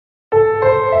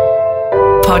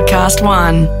Podcast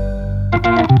One.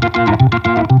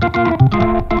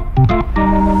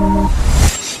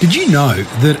 Did you know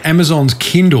that Amazon's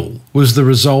Kindle was the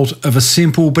result of a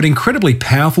simple but incredibly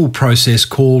powerful process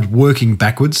called working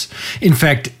backwards? In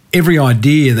fact, every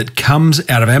idea that comes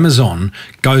out of Amazon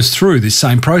goes through this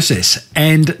same process.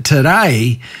 And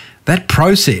today, that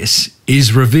process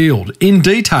is revealed in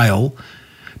detail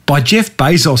by Jeff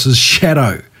Bezos'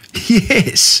 shadow.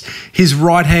 Yes, his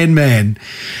right-hand man.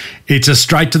 It's a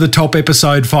straight-to-the-top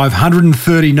episode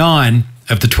 539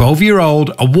 of the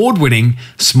 12-year-old award-winning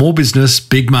Small Business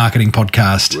Big Marketing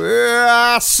podcast.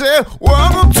 Well, I said,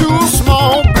 welcome to a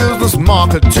small business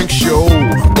marketing show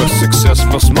where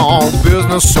successful small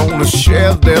business owners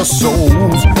share their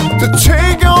souls to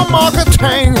take your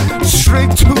marketing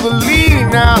straight to the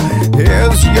lead. Now,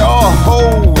 here's your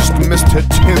host, Mr.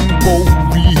 Timbo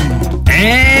Reed.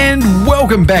 And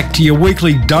welcome back to your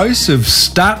weekly dose of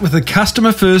Start with the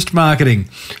Customer First Marketing.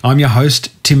 I'm your host,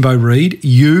 Timbo Reed.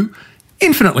 You,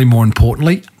 infinitely more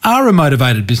importantly, are a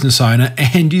motivated business owner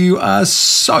and you are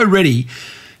so ready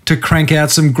to crank out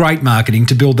some great marketing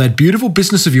to build that beautiful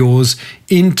business of yours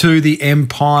into the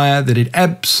empire that it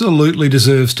absolutely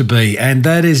deserves to be. And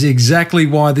that is exactly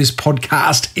why this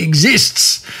podcast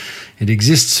exists. It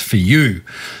exists for you.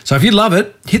 So if you love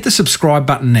it, hit the subscribe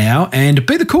button now and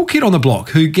be the cool kid on the block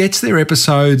who gets their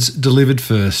episodes delivered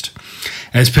first.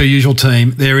 As per usual,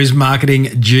 team, there is marketing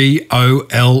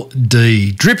GOLD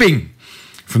dripping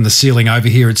from the ceiling over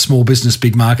here at Small Business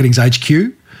Big Marketing's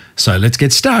HQ. So let's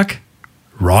get stuck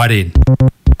right in.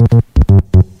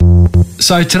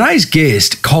 So today's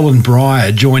guest, Colin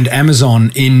Bryar, joined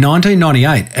Amazon in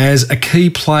 1998 as a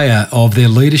key player of their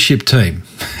leadership team.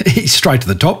 He's straight to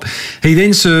the top. He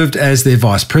then served as their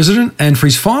vice president and for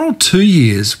his final 2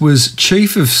 years was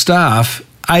chief of staff,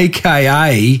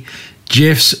 aka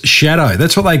Jeff's shadow.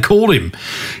 That's what they called him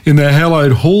in the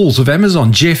hallowed halls of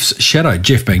Amazon. Jeff's shadow.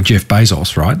 Jeff being Jeff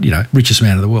Bezos, right? You know, richest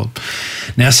man in the world.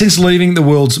 Now, since leaving the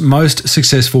world's most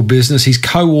successful business, he's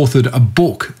co-authored a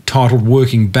book titled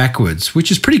Working Backwards,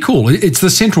 which is pretty cool. It's the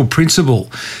central principle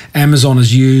Amazon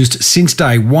has used since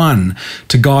day one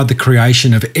to guide the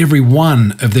creation of every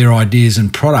one of their ideas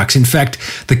and products. In fact,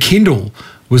 the Kindle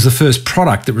was the first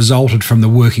product that resulted from the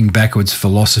working backwards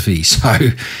philosophy.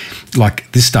 So,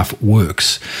 like, this stuff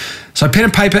works. So pen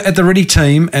and paper at the ready,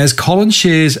 team, as Colin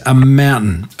shares a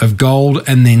mountain of gold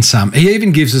and then some. He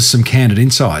even gives us some candid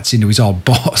insights into his old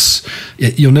boss.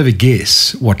 You'll never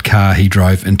guess what car he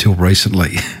drove until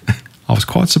recently. I was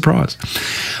quite surprised.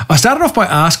 I started off by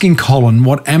asking Colin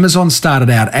what Amazon started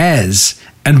out as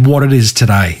and what it is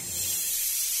today.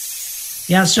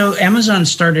 Yeah, so Amazon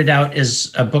started out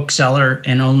as a bookseller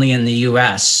and only in the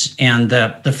US. And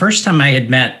the first time I had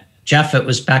met Jeff, it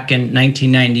was back in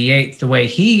 1998. The way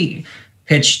he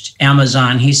pitched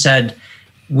Amazon, he said,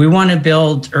 we want to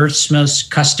build Earth's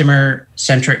most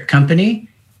customer-centric company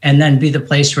and then be the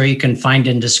place where you can find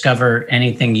and discover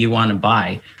anything you want to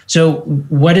buy. So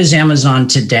what is Amazon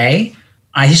today?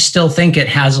 I still think it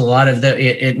has a lot of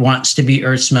it wants to be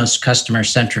Earth's most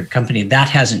customer-centric company. That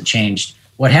hasn't changed.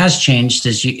 What has changed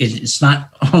is it's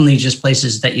not only just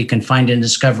places that you can find and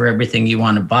discover everything you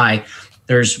want to buy.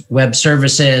 There's web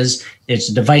services, it's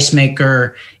a device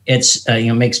maker, it's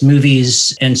makes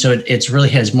movies, and so it's really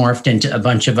has morphed into a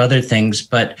bunch of other things.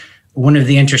 But one of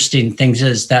the interesting things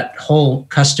is that whole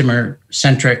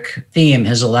customer-centric theme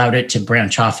has allowed it to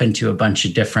branch off into a bunch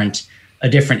of different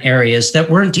areas that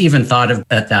weren't even thought of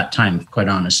at that time, quite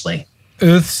honestly.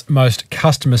 Earth's most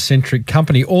customer-centric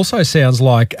company also sounds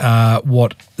like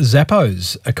what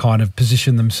Zappos are kind of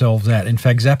positioned themselves at. In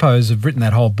fact, Zappos have written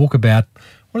that whole book about,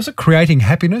 what is it, creating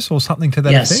happiness or something to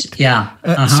that effect? Yes,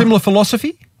 yeah. Similar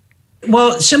philosophy?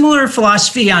 Well, similar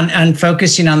philosophy on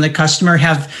focusing on the customer,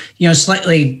 have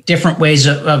slightly different ways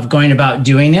of going about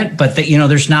doing it, but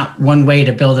there's not one way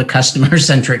to build a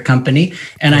customer-centric company,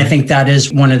 and right. I think that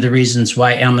is one of the reasons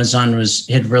why Amazon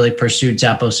had really pursued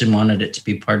Zappos and wanted it to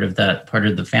be part of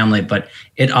the family, but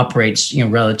it operates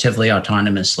relatively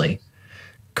autonomously.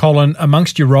 Colin,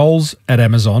 amongst your roles at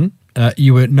Amazon,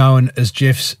 you were known as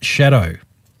Jeff's shadow,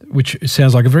 which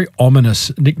sounds like a very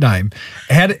ominous nickname.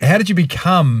 How did you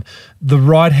become the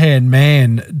right-hand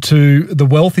man to the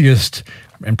wealthiest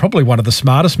and probably one of the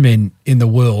smartest men in the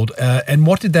world? And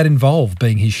what did that involve,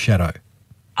 being his shadow?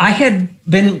 I had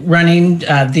been running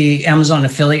the Amazon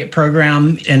affiliate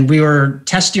program, and we were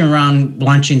testing around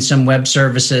launching some web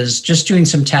services, just doing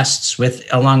some tests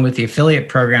along with the affiliate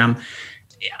program.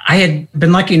 I had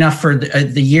been lucky enough for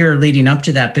the year leading up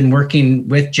to that, been working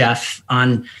with Jeff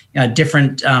on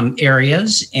different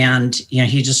areas, and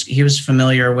he was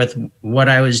familiar with what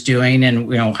I was doing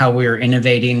and how we were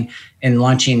innovating and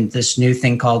launching this new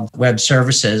thing called web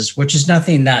services, which is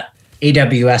nothing that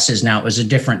AWS is now. It was a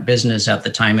different business at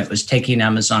the time. It was taking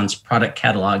Amazon's product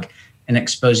catalog and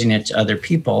exposing it to other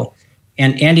people.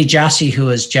 And Andy Jassy, who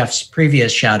was Jeff's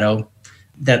previous shadow,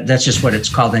 that's just what it's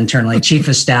called internally, chief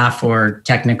of staff or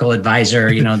technical advisor.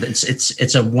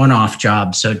 It's a one-off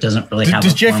job, so it doesn't really have a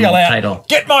formal title.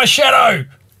 Get my shadow.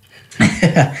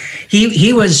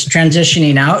 He was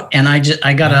transitioning out, and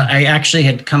I actually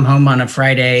had come home on a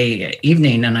Friday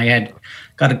evening, and I had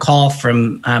got a call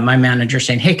from my manager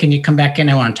saying, "Hey, can you come back in?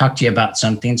 I want to talk to you about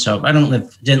something." So I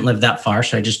didn't live that far,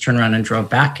 so I just turned around and drove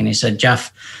back. And he said,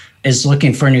 "Jeff is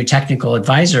looking for a new technical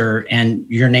advisor, and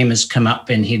your name has come up,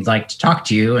 and he'd like to talk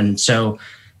to you." And so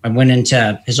I went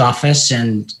into his office,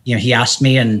 and he asked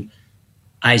me, and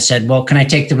I said, "Well, can I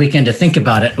take the weekend to think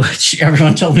about it?" Which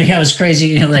everyone told me I was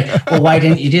crazy. Well, why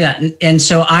didn't you do that? And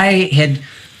so I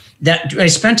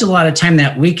spent a lot of time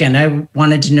that weekend. I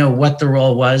wanted to know what the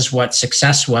role was, what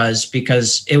success was,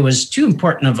 because it was too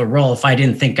important of a role. If I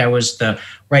didn't think I was the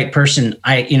right person,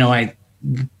 I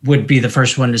would be the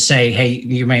first one to say, "Hey,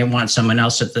 you may want someone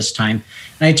else at this time."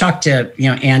 And I talked to,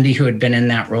 Andy, who had been in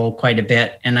that role quite a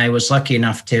bit. And I was lucky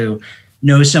enough to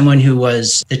know someone who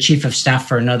was the chief of staff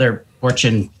for another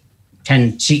Fortune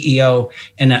 10 CEO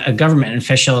and a government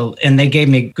official, and they gave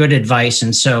me good advice.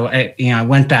 And so I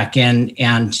went back in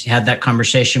and had that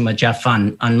conversation with Jeff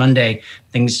on Monday.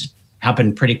 Things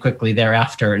happened pretty quickly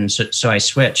thereafter, and so I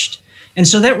switched. And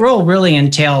so that role really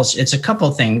entails, it's a couple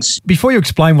things. Before you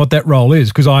explain what that role is,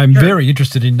 because I'm very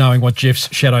interested in knowing what Jeff's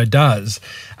shadow does,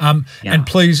 and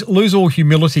please lose all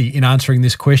humility in answering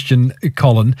this question,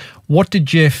 Colin. What did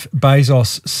Jeff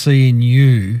Bezos see in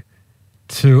you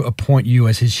to appoint you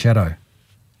as his shadow?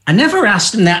 I never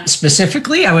asked him that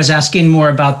specifically. I was asking more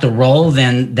about the role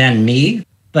than me.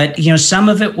 But some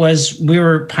of it was we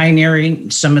were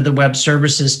pioneering some of the web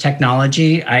services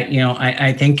technology.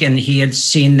 I think, and he had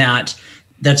seen that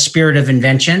spirit of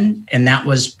invention, and that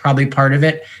was probably part of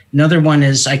it. Another one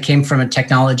is I came from a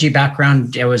technology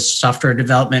background. I was software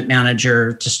development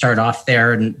manager to start off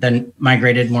there, and then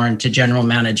migrated more into general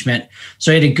management.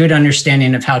 So I had a good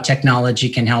understanding of how technology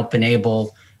can help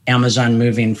enable Amazon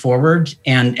moving forward.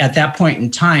 And at that point in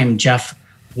time, Jeff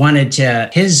wanted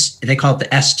they call it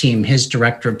the S team, his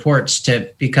direct reports, to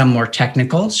become more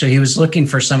technical. So he was looking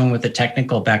for someone with a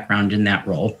technical background in that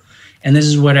role. And this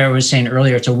is what I was saying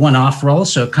earlier, it's a one-off role,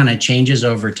 so it kind of changes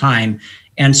over time.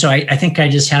 And so I think I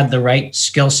just had the right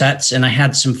skill sets, and I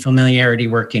had some familiarity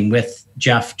working with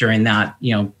Jeff during that,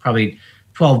 probably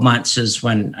 12 months is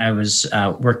when I was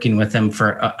working with him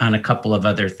on a couple of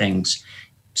other things.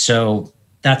 So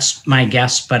that's my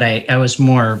guess, but I was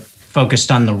more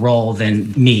focused on the role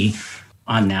than me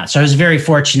on that. So I was very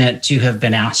fortunate to have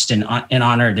been asked and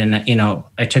honored, and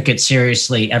I took it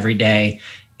seriously every day.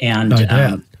 And no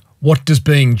doubt. What does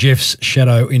being Jeff's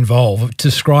shadow involve?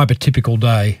 Describe a typical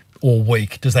day or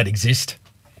week. Does that exist?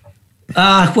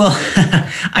 Well,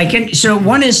 I can. So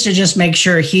one is to just make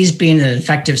sure he's being an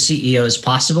effective CEO as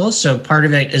possible. So part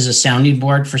of it is a sounding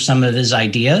board for some of his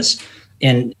ideas.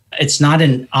 And it's not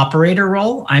an operator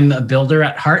role. I'm a builder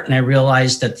at heart, and I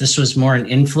realized that this was more an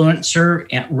influencer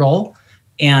role.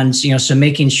 And, so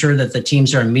making sure that the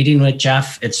teams are meeting with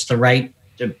Jeff, it's the right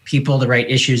people, the right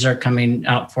issues are coming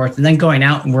out forth, and then going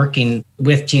out and working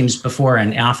with teams before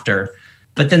and after.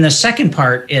 But then the second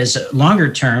part is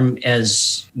longer term,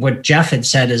 as what Jeff had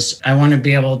said is, I want to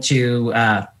be able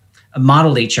to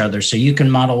model each other. So you can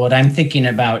model what I'm thinking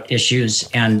about issues.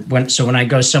 And when I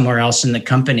go somewhere else in the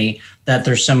company, that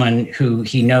there's someone who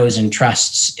he knows and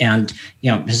trusts, and,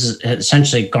 has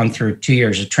essentially gone through 2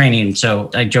 years of training. So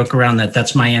I joke around that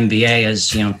that's my MBA is,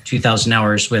 2,000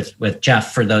 hours with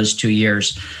Jeff for those 2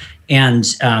 years. And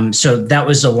so that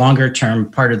was a longer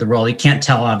term part of the role. You can't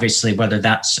tell, obviously, whether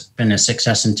that's been a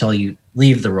success until you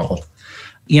leave the role.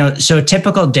 So a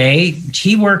typical day,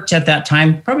 he worked at that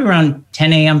time, probably around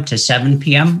 10 a.m. to 7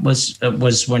 p.m. was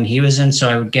when he was in. So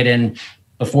I would get in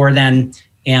before then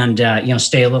and,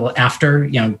 stay a little after,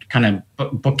 kind of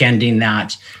bookending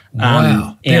that.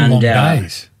 Wow. And long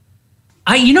days.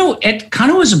 It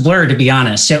kind of was a blur, to be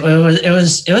honest. It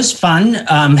was fun.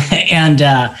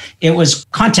 And it was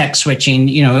context switching.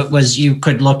 It was, you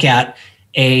could look at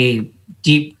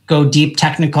go deep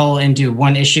technical into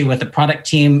one issue with a product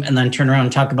team, and then turn around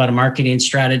and talk about a marketing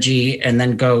strategy, and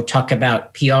then go talk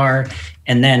about PR,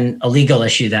 and then a legal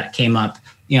issue that came up,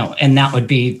 and that would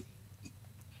be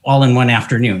all in one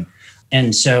afternoon.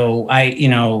 And so I,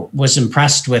 was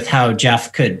impressed with how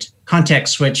Jeff could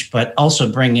context switch, but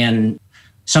also bring in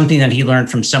something that he learned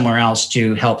from somewhere else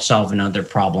to help solve another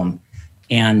problem.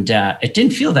 And it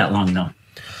didn't feel that long, though.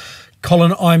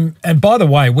 Colin, and by the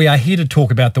way, we are here to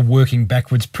talk about the working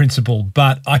backwards principle,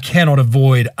 but I cannot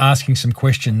avoid asking some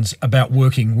questions about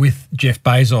working with Jeff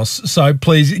Bezos. So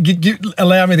please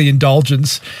allow me the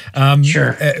indulgence.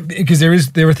 Sure. Because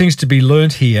there are things to be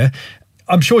learnt here.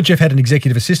 I'm sure Jeff had an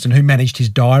executive assistant who managed his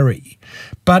diary,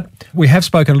 but we have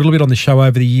spoken a little bit on the show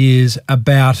over the years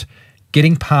about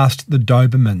getting past the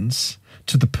Dobermans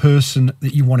to the person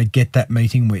that you want to get that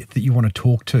meeting with, that you want to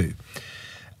talk to.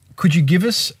 Could you give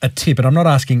us a tip? And I'm not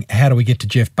asking how do we get to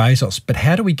Jeff Bezos, but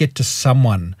how do we get to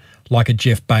someone like a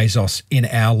Jeff Bezos in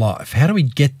our life? How do we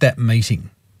get that meeting?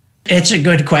 It's a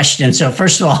good question. So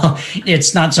first of all,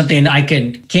 it's not something I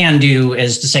can do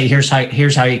is to say, here's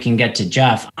how you can get to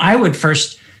Jeff. I would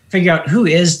first figure out who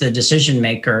is the decision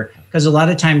maker, because a lot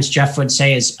of times Jeff would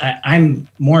say I'm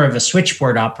more of a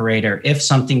switchboard operator. If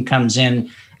something comes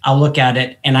in, I'll look at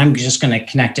it and I'm just going to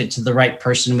connect it to the right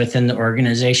person within the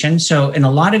organization. So in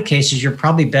a lot of cases, you're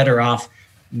probably better off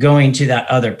going to that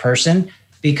other person,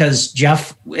 because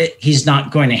Jeff, he's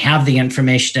not going to have the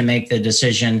information to make the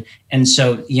decision. And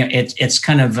so, it's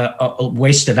kind of a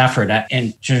waste of effort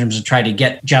in terms of trying to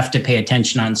get Jeff to pay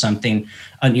attention on something,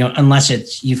 unless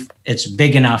it's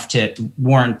big enough to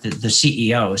warrant the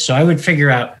CEO. So I would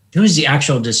figure out who's the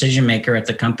actual decision maker at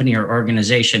the company or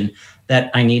organization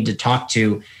that I need to talk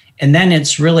to. And then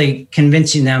it's really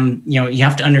convincing them, you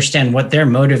have to understand what their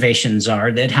motivations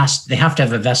are. They have to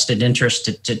have a vested interest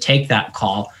to take that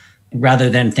call, rather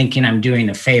than thinking I'm doing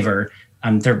a favor.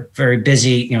 They're very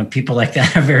busy. People like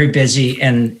that are very busy,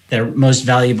 and their most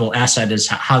valuable asset is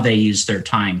how they use their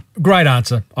time. Great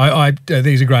answer. I think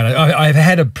it's a great answer. I've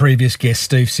had a previous guest,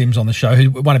 Steve Sims, on the show,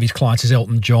 who one of his clients is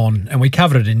Elton John, and we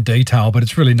covered it in detail, but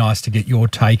it's really nice to get your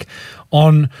take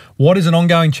on what is an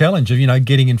ongoing challenge of,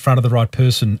 getting in front of the right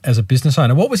person as a business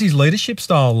owner. What was his leadership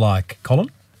style like,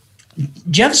 Colin?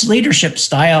 Jeff's leadership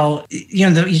style,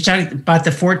 you talk about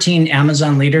the 14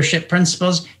 Amazon leadership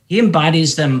principles, he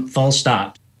embodies them full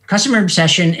stop. Customer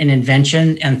obsession and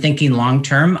invention and thinking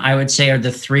long-term, I would say, are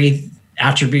the three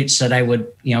attributes that I would,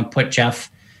 put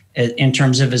Jeff in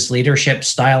terms of his leadership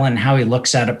style and how he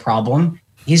looks at a problem.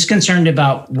 He's concerned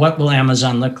about what will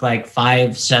Amazon look like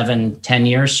 5, 7, 10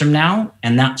 years from now.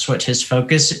 And that's what his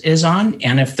focus is on.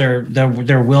 And if there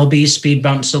will be speed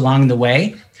bumps along the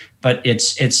way, but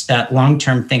it's that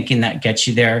long-term thinking that gets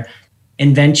you there.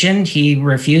 Invention, he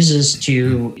refuses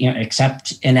to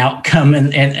accept an outcome,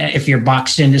 and if you're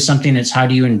boxed into something, it's how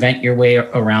do you invent your way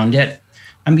around it.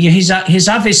 He's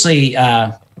obviously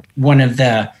one of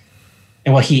the,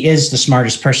 he is the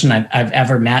smartest person I've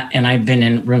ever met, and I've been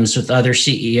in rooms with other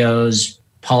CEOs,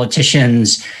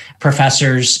 politicians,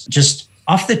 professors, just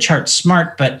off the chart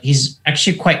smart, but he's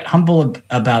actually quite humble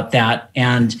about that,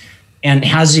 and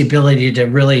has the ability to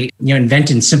really,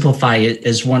 invent and simplify it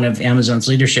as one of Amazon's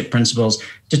leadership principles.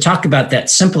 To talk about that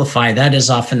simplify, that is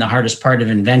often the hardest part of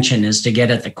invention, is to get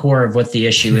at the core of what the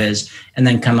issue is and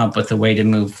then come up with a way to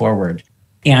move forward.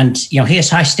 And, he has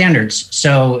high standards.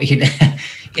 So,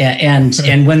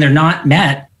 and when they're not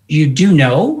met, you do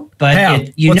know,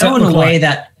 but in a way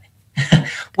that,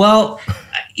 well,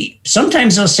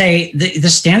 sometimes they'll say the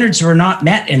standards were not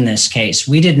met in this case.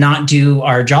 We did not do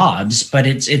our jobs, but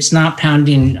it's not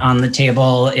pounding on the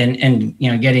table and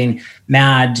getting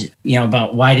mad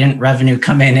about why didn't revenue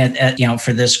come in at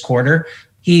for this quarter.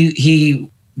 He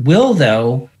will,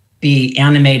 though, be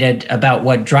animated about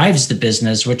what drives the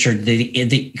business, which are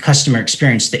the customer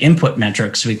experience, the input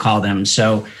metrics, we call them.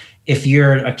 So if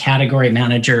you're a category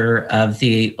manager of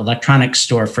the electronics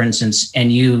store, for instance,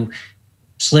 and you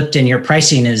slipped and your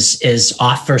pricing is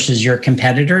off versus your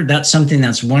competitor, that's something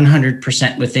that's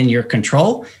 100% within your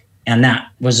control. And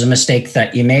that was a mistake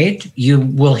that you made. You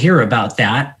will hear about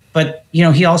that. But,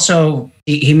 he also,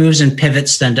 he moves and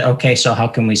pivots then to, okay, so how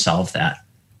can we solve that?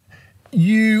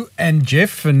 You and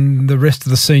Jeff and the rest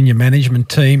of the senior management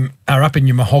team are up in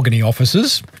your mahogany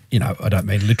offices. I don't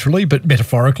mean literally, but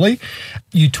metaphorically.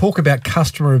 You talk about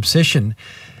customer obsession.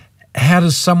 How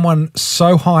does someone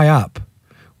so high up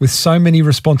with so many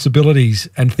responsibilities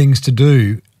and things to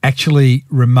do actually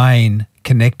remain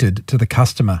connected to the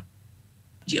customer?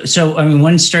 So,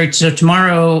 one story. So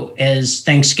tomorrow is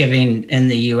Thanksgiving in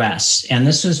the U.S. And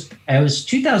it was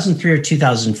 2003 or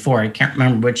 2004. I can't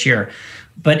remember which year.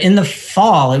 But in the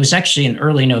fall, it was actually in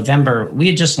early November, we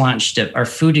had just launched our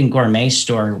food and gourmet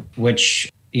store,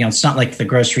 which, it's not like the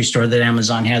grocery store that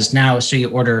Amazon has now. So you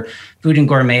order food and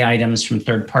gourmet items from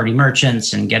third-party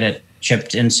merchants and get it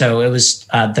shipped. And so it was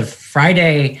the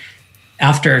Friday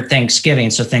after Thanksgiving,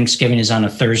 so Thanksgiving is on a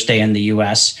Thursday in the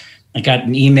US, I got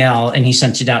an email and he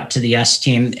sent it out to the S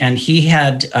team. And he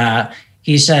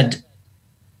said,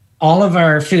 all of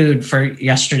our food for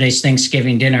yesterday's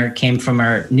Thanksgiving dinner came from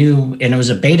our new, and it was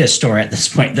a Beta store at this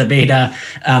point, the Beta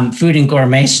food and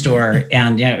gourmet store.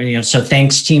 And, so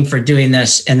thanks team for doing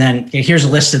this. And then here's a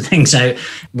list of things I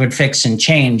would fix and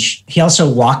change. He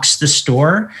also walks the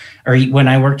store, or when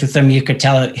I worked with him, you could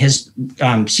tell his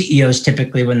CEOs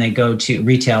typically when they go to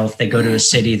retail, if they go to a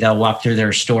city, they'll walk through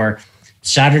their store.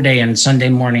 Saturday and Sunday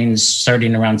mornings,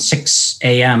 starting around 6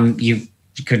 a.m., you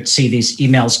could see these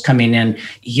emails coming in.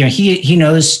 He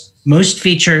knows most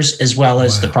features as well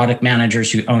as the product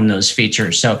managers who own those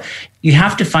features. So you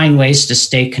have to find ways to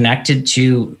stay connected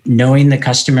to knowing the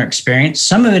customer experience.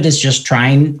 Some of it is just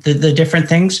trying the different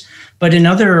things, but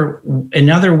another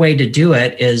way to do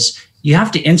it is you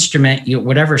have to instrument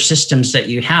whatever systems that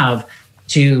you have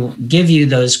to give you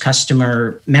those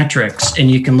customer metrics,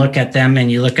 and you can look at them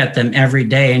and you look at them every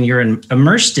day and you're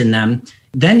immersed in them.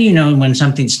 Then you know when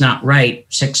something's not right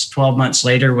 6-12 months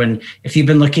later, if you've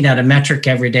been looking at a metric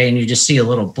every day and you just see a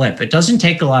little blip. It doesn't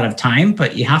take a lot of time,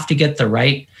 but you have to get the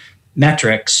right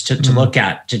metrics to look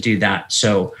at to do that.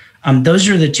 So those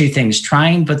are the two things,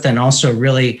 trying, but then also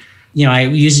really, I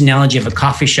use the analogy of a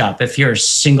coffee shop. If you're a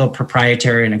single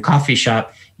proprietary in a coffee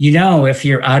shop, if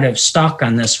you're out of stock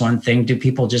on this one thing, do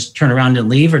people just turn around and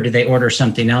leave, or do they order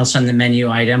something else on the menu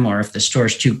item? Or if the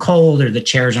store's too cold or the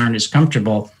chairs aren't as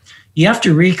comfortable, you have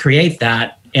to recreate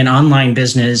that in online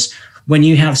business when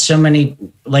you have so many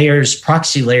layers,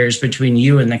 proxy layers between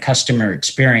you and the customer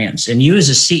experience. And you as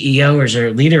a CEO or as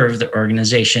a leader of the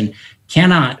organization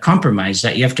cannot compromise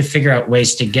that. You have to figure out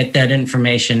ways to get that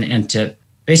information and to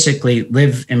basically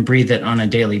live and breathe it on a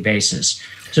daily basis.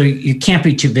 So you can't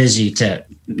be too busy to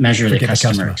measure the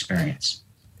customer experience.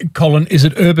 Colin, is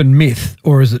it urban myth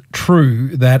or is it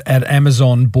true that at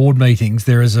Amazon board meetings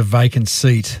there is a vacant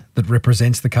seat that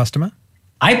represents the customer?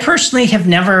 I personally have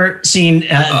never seen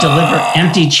a deliberate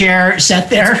empty chair set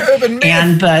there. Urban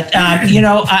myth.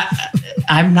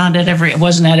 I'm not at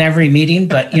wasn't at every meeting,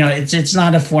 but it's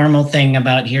not a formal thing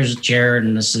about here's a chair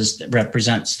and this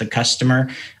represents the customer.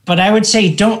 But I would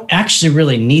say don't actually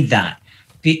really need that.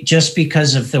 Just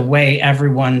because of the way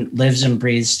everyone lives and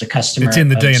breathes the customer. It's in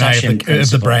the DNA of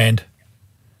the brand.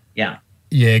 Yeah.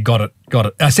 Yeah, got it.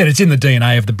 I said it's in the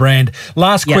DNA of the brand.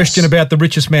 Last question about the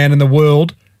richest man in the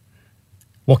world.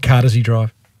 What car does he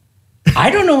drive? I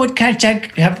don't know what kind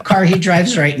of car he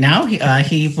drives right now.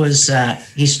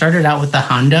 He started out with the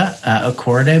Honda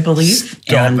Accord, I believe.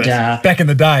 Back in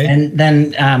the day. And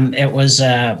then it was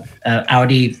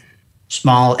Audi,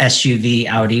 small SUV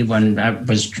Audi when I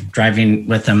was driving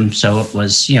with him. So it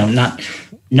was,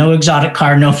 no exotic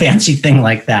car, no fancy thing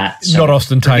like that. So not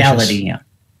ostentatious. Reality, yeah.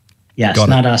 Yes,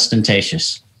 not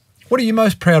ostentatious. What are you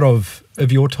most proud of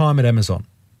your time at Amazon?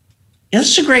 Yeah,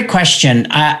 that's a great question.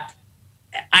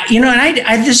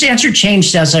 This answer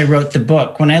changed as I wrote the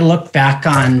book. When I look back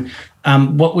on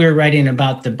what we were writing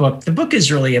about the book is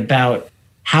really about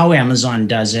how Amazon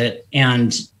does it.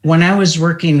 And when I was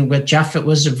working with Jeff, it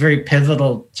was a very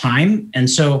pivotal time. And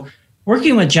so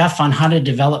working with Jeff on how to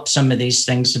develop some of these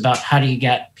things about how do you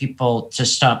get people to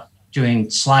stop doing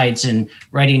slides and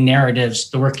writing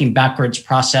narratives, the working backwards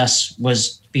process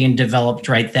was being developed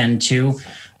right then too.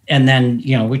 And then,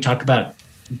 we talk about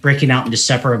breaking out into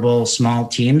separable small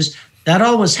teams. That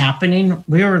all was happening.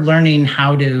 We were learning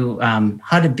how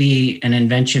to be an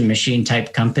invention machine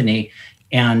type company.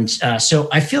 And so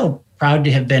I feel proud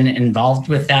to have been involved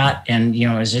with that. And,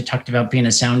 as I talked about being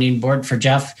a sounding board for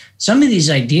Jeff, some of these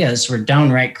ideas were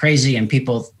downright crazy. And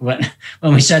people, when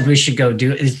we said we should go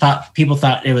do it, people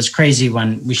thought it was crazy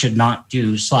when we should not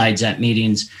do slides at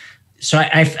meetings. So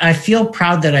I feel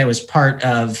proud that I was part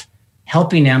of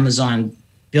helping Amazon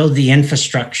build the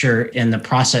infrastructure and the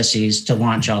processes to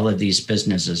launch all of these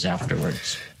businesses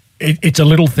afterwards. It's a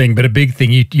little thing, but a big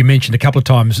thing. You mentioned a couple of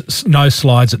times, no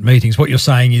slides at meetings. What you're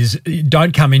saying is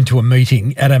don't come into a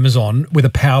meeting at Amazon with a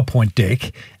PowerPoint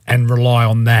deck and rely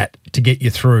on that to get you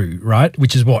through, right?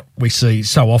 Which is what we see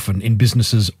so often in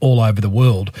businesses all over the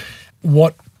world.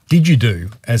 What did you do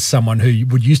as someone who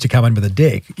would used to come in with a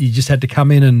deck? You just had to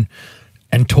come in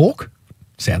and talk?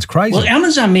 Sounds crazy. Well,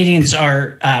 Amazon meetings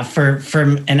are,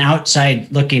 from an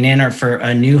outside looking in or for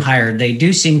a new hire, they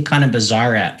do seem kind of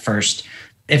bizarre at first.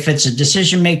 If it's a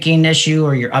decision-making issue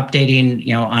or you're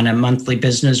updating, on a monthly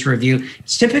business review,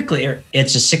 it's a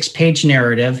 6-page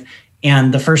narrative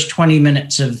and the first 20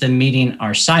 minutes of the meeting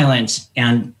are silent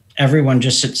and everyone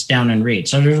just sits down and reads.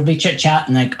 So there'll be chit chat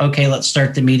and okay, let's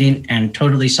start the meeting and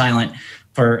totally silent.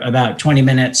 for about 20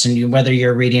 minutes, and whether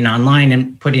you're reading online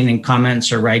and putting in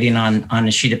comments or writing on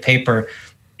a sheet of paper.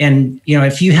 And,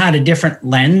 if you had a different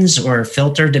lens or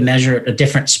filter to measure a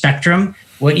different spectrum,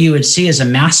 what you would see is a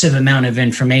massive amount of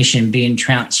information being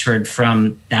transferred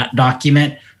from that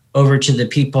document over to the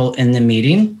people in the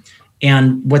meeting.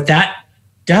 And what that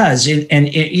does,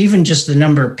 even just the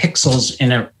number of pixels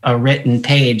in a written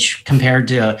page compared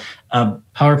to a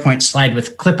PowerPoint slide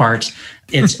with clip art,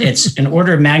 it's an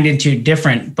order of magnitude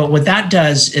different. But what that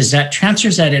does is that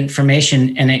transfers that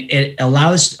information, and it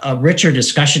allows a richer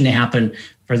discussion to happen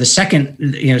for the second,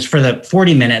 for the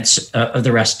 40 minutes of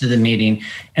the rest of the meeting.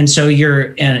 And so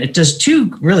and it does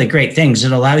two really great things.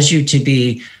 It allows you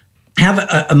to have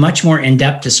a much more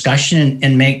in-depth discussion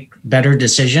and make better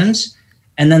decisions.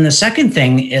 And then the second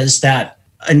thing is that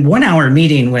a 1 hour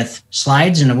meeting with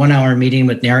slides and a 1 hour meeting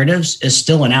with narratives is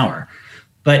still an hour.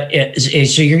 But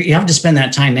so you have to spend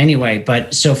that time anyway.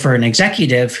 But so for an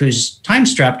executive who's time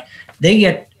strapped, they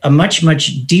get a much,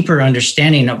 much deeper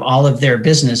understanding of all of their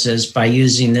businesses by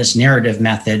using this narrative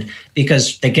method,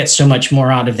 because they get so much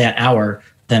more out of that hour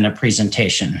than a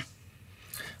presentation.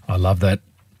 I love that.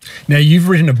 Now, you've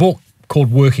written a book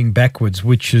called Working Backwards,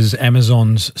 which is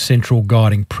Amazon's central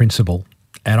guiding principle.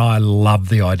 And I love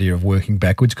the idea of working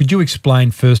backwards. Could you explain,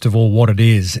 first of all, what it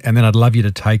is? And then I'd love you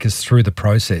to take us through the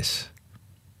process.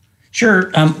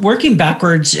 Sure. Working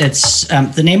backwards, it's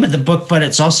the name of the book, but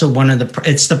it's also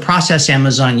it's the process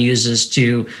Amazon uses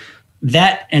to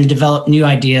vet and develop new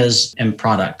ideas and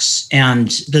products. And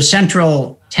the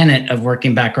central tenet of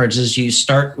working backwards is you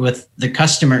start with the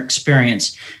customer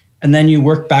experience, and then you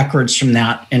work backwards from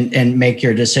that and make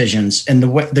your decisions. And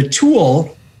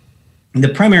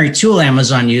the primary tool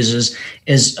Amazon uses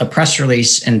is a press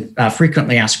release and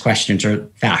frequently asked questions, or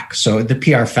FAQ. So the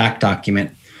PR FAQ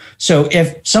document. So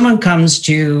if someone comes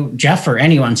to Jeff or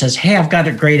anyone and says, hey, I've got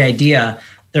a great idea,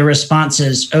 the response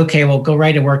is, okay, well, go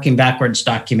write a working backwards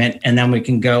document, and then we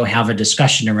can go have a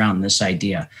discussion around this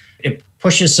idea. It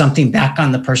pushes something back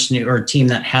on the person or team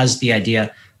that has the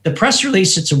idea. The press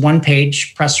release, it's a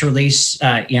one-page press release.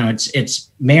 It's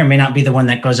may or may not be the one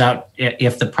that goes out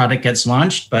if the product gets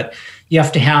launched, but you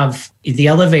have to have the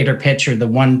elevator pitch, or the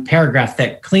one paragraph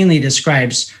that cleanly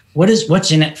describes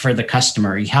what's in it for the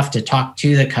customer. You have to talk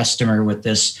to the customer with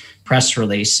this press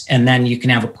release, and then you can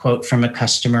have a quote from a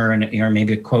customer, or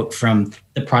maybe a quote from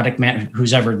the product man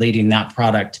who's ever leading that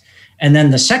product. And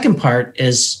then the second part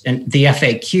is the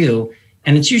FAQ.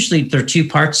 And it's usually, there are two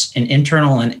parts, an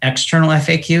internal and external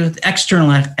FAQ. The external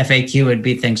FAQ would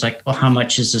be things like, well, how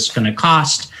much is this going to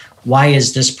cost? Why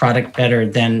is this product better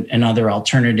than another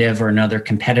alternative or another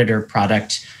competitor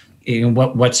product?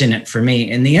 What's in it for me?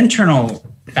 And the internal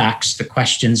facts, the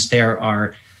questions there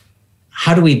are,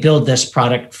 how do we build this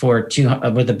product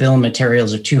with a bill of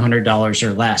materials of $200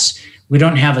 or less? We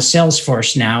don't have a sales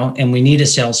force now, and we need a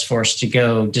sales force to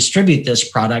go distribute this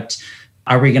product.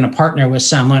 Are we going to partner with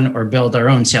someone or build our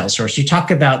own sales force? You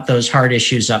talk about those hard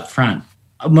issues up front.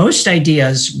 Most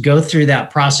ideas go through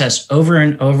that process over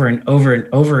and over and over and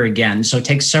over again. So it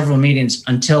takes several meetings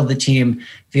until the team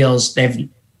feels they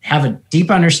have a deep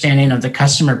understanding of the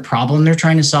customer problem they're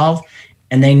trying to solve,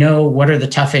 and they know what are the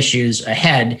tough issues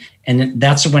ahead. And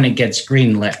that's when it gets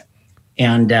greenlit.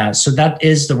 And so that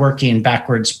is the working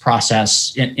backwards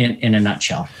process in a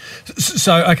nutshell.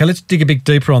 So, okay, let's dig a bit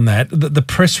deeper on that. The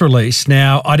press release.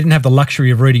 Now, I didn't have the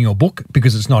luxury of reading your book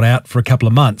because it's not out for a couple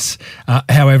of months.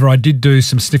 However, I did do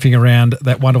some sniffing around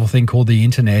that wonderful thing called the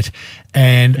internet,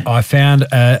 and I found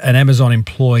an Amazon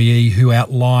employee who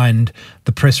outlined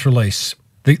the press release,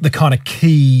 the kind of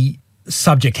key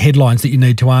subject headlines that you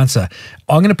need to answer.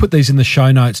 I'm going to put these in the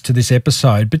show notes to this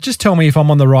episode, but just tell me if I'm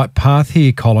on the right path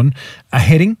here, Colin. A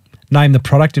heading, name the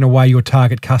product in a way your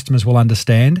target customers will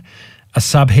understand. A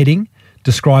subheading,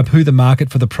 describe who the market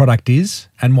for the product is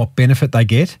and what benefit they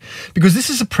get. Because this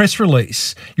is a press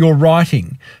release you're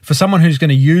writing for someone who's going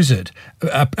to use it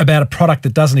about a product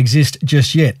that doesn't exist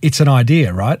just yet. It's an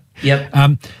idea, right?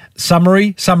 Yep.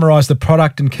 Summary, summarize the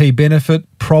product and key benefit.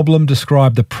 Problem,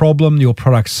 describe the problem your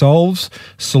product solves.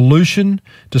 Solution,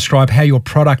 describe how your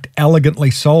product elegantly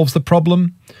solves the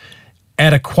problem.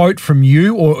 Add a quote from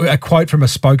you or a quote from a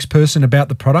spokesperson about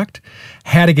the product.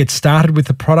 How to get started with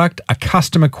the product, a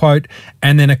customer quote,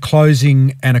 and then a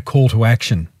closing and a call to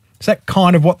action. Is that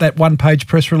kind of what that one-page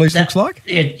press release looks like?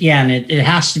 It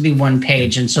has to be one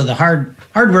page. And so the hard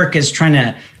work is trying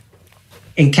to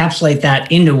encapsulate that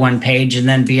into one page and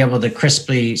then be able to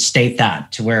crisply state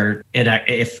that to where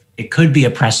if it could be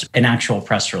an actual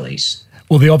press release.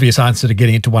 Well, the obvious answer to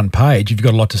getting it to one page, if you've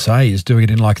got a lot to say, is doing it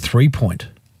in like 3-point.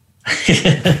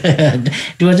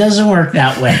 It doesn't work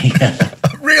that way.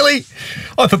 Really?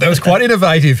 I thought that was quite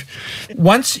innovative.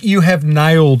 Once you have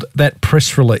nailed that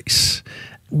press release,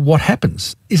 what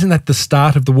happens? Isn't that the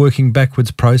start of the working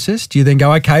backwards process? Do you then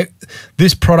go, okay,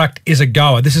 this product is a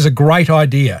goer. This is a great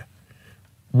idea.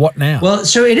 What now? Well,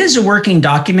 so it is a working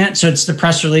document. So it's the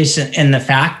press release and the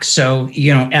facts. So,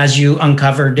 as you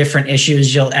uncover different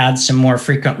issues, you'll add some more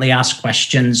frequently asked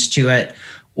questions to it.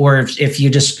 Or if you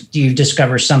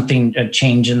discover something, a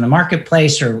change in the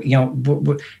marketplace, or,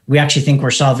 we actually think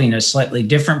we're solving a slightly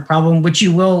different problem, which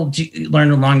you will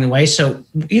learn along the way. So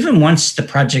even once the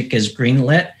project is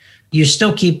greenlit, you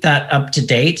still keep that up to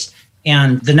date.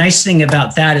 And the nice thing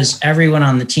about that is everyone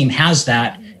on the team has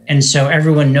that. And so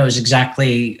everyone knows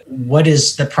exactly what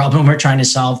is the problem we're trying to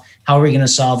solve, how are we going to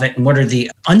solve it, and what are the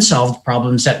unsolved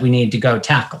problems that we need to go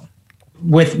tackle.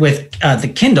 With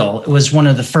the Kindle, it was one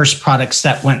of the first products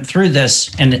that went through this.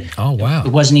 And oh, wow.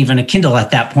 It wasn't even a Kindle at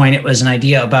that point. It was an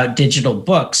idea about digital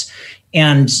books.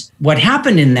 And what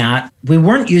happened in that, we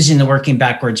weren't using the working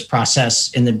backwards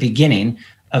process in the beginning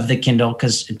of the Kindle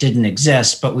because it didn't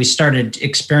exist, but we started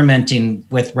experimenting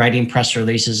with writing press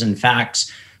releases and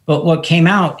facts. But what came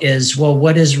out is, well,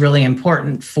 what is really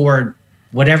important for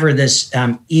whatever this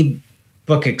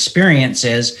e-book experience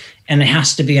is, and it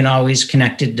has to be an always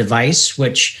connected device,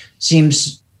 which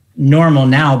seems normal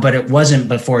now, but it wasn't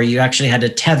before. You actually had to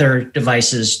tether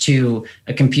devices to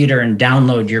a computer and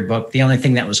download your book. The only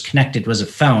thing that was connected was a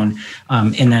phone,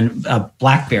 and then a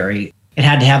BlackBerry. It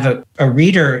had to have a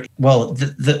reader. Well,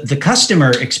 the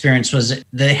customer experience was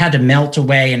they had to melt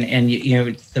away, and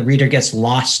the reader gets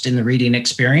lost in the reading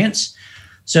experience.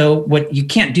 So what you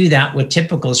can't do that with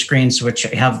typical screens, which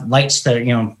have lights that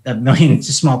a million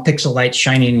small pixel lights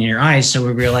shining in your eyes. So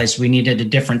we realized we needed a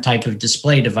different type of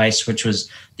display device, which was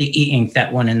the e-ink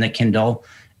that went in the Kindle,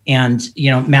 and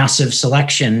massive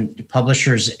selection.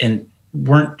 Publishers and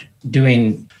weren't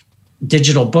doing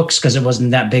digital books because it wasn't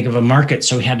that big of a market.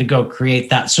 So we had to go create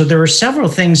that. So there were several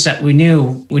things that we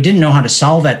knew we didn't know how to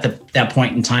solve at that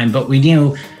point in time, but we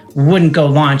knew we wouldn't go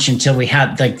launch until we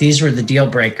had, these were the deal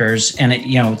breakers. And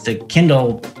the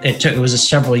Kindle, it was a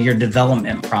several year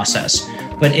development process,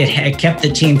 but it kept the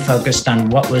team focused on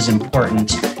what was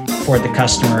important for the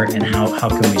customer and how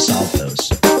can we solve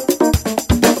those.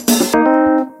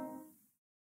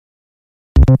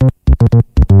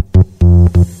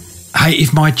 Hey,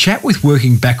 if my chat with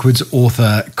Working Backwards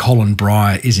author Colin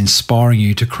Bryar is inspiring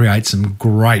you to create some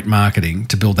great marketing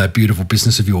to build that beautiful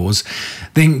business of yours,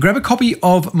 then grab a copy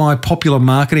of my popular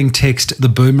marketing text, The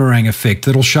Boomerang Effect,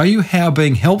 that'll show you how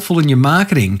being helpful in your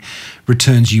marketing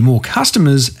returns you more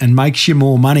customers and makes you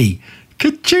more money.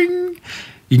 Ka-ching!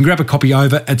 You can grab a copy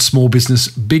over at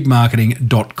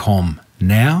smallbusinessbigmarketing.com.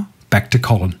 Now, back to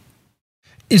Colin.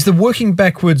 Is the Working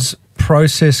Backwards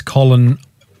process, Colin,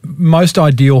 most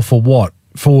ideal for what?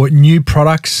 For new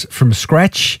products from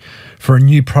scratch, for a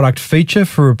new product feature,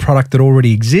 for a product that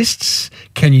already exists?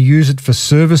 Can you use it for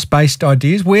service-based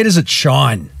ideas? Where does it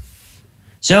shine?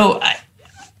 So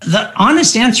the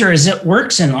honest answer is it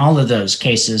works in all of those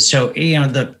cases. So,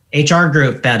 the HR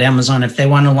group at Amazon, if they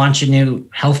want to launch a new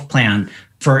health plan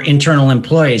for internal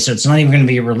employees, so it's not even going to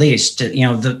be released,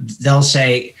 they'll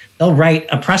write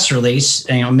a press release,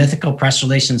 a mythical press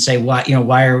release, and say,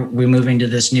 why are we moving to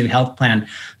this new health plan?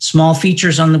 Small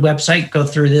features on the website go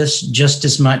through this just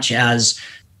as much as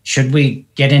should we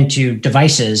get into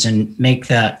devices and make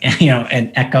the,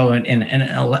 an Echo and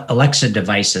Alexa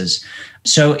devices.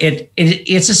 So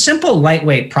it's a simple,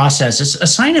 lightweight process. It's a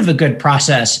sign of a good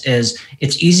process is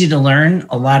it's easy to learn.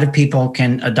 A lot of people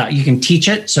can adopt, you can teach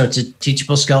it. So it's a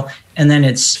teachable skill. And then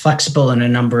it's flexible in a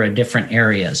number of different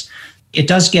areas. It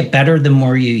does get better the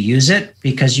more you use it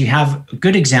because you have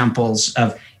good examples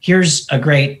of here's a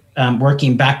great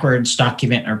working backwards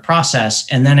document or process.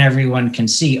 And then everyone can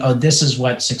see, this is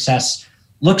what success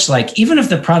looks like. Even if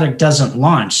the product doesn't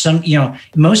launch,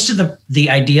 most of the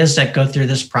ideas that go through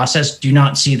this process do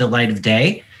not see the light of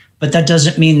day, but that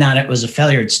doesn't mean that it was a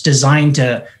failure. It's designed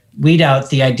to weed out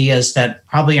the ideas that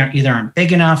probably aren't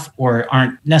big enough or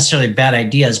aren't necessarily bad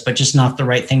ideas, but just not the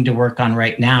right thing to work on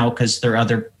right now because there are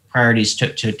other priorities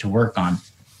to work on.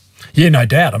 Yeah, no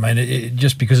doubt. I mean,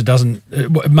 just because it doesn't,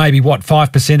 maybe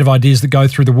 5% of ideas that go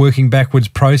through the working backwards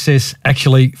process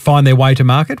actually find their way to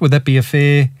market? Would that be a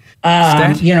fair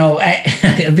stat?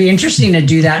 It'd be interesting to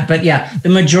do that. But yeah, the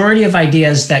majority of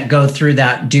ideas that go through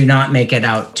that do not make it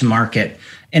out to market.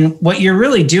 And what you're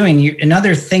really doing,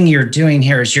 another thing you're doing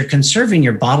here is you're conserving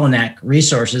your bottleneck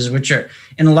resources, which are,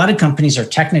 in a lot of companies, are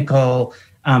technical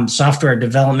software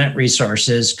development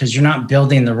resources because you're not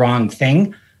building the wrong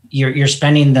thing. you're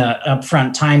spending the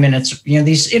upfront time, and it's,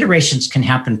 these iterations can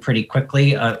happen pretty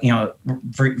quickly.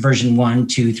 Version 1,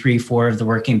 2, 3, 4 of the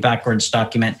working backwards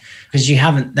document, because you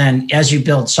haven't then, as you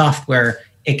build software,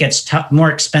 it gets more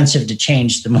expensive to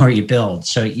change the more you build.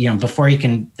 So, before you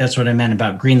can, that's what I meant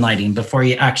about greenlighting, before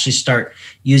you actually start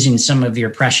using some of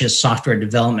your precious software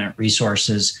development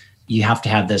resources, you have to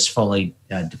have this fully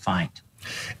defined.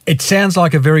 It sounds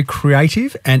like a very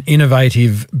creative and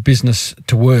innovative business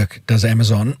to work, does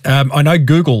Amazon. I know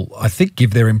Google, I think,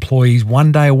 give their employees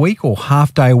 1 day a week or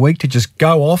half day a week to just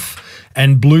go off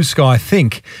and blue sky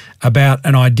think about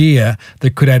an idea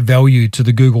that could add value to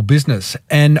the Google business.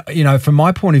 And, from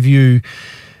my point of view,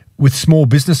 with small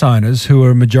business owners who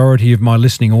are a majority of my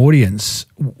listening audience,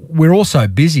 we're all so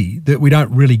busy that we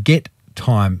don't really get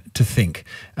time to think.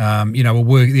 We'll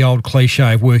work the old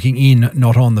cliche of working in,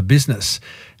 not on the business.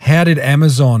 How did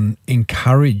Amazon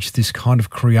encourage this kind of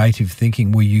creative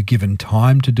thinking? Were you given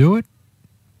time to do it?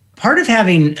 Part of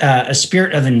having a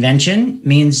spirit of invention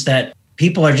means that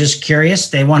people are just curious.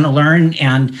 They want to learn.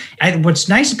 And what's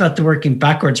nice about the working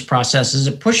backwards process is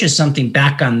it pushes something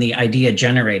back on the idea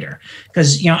generator.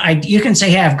 Because, you can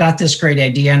say, hey, I've got this great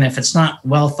idea. And if it's not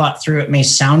well thought through, it may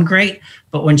sound great.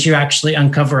 But once you actually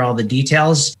uncover all the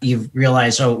details, you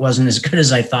realize, it wasn't as good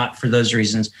as I thought for those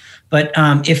reasons. But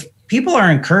if people are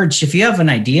encouraged, if you have an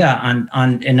idea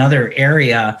on another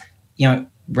area,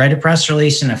 write a press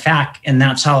release and a FAQ. And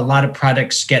that's how a lot of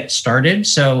products get started.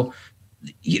 So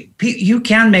you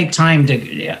can make time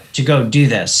to go do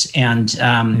this. And,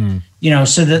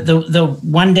 so the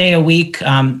 1 day a week,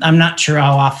 I'm not sure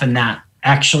how often that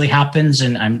actually happens.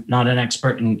 And I'm not an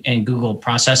expert in Google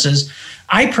processes.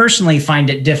 I personally find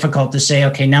it difficult to say,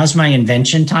 okay, now's my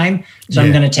invention time. So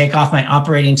I'm going to take off my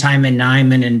operating time, and now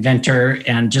I'm an inventor.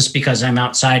 And just because I'm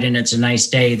outside and it's a nice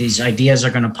day, these ideas are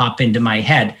going to pop into my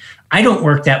head. I don't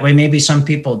work that way. Maybe some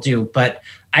people do, but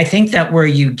I think that where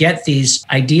you get these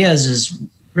ideas is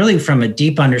really from a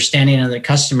deep understanding of the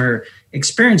customer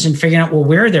experience and figuring out, well,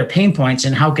 where are their pain points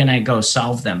and how can I go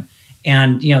solve them?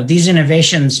 And, these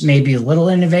innovations may be little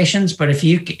innovations, but if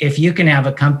you can have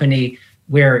a company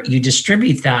where you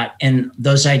distribute that and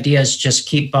those ideas just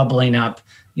keep bubbling up,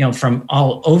 from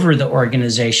all over the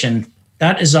organization,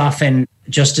 that is often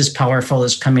just as powerful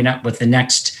as coming up with the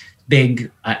next big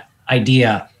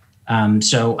idea.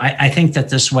 So I think that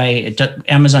this way,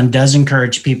 Amazon does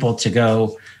encourage people to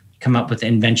go come up with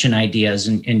invention ideas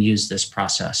and use this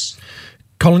process.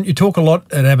 Colin, you talk a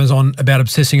lot at Amazon about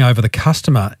obsessing over the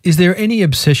customer. Is there any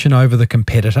obsession over the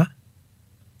competitor?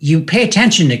 You pay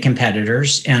attention to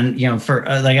competitors, and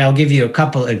I'll give you a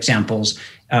couple examples.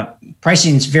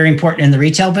 Pricing is very important in the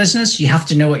retail business. You have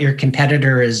to know what your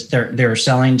competitor is. They're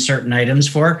selling certain items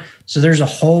for. So there's a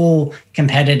whole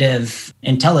competitive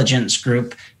intelligence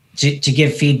group to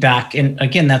give feedback. And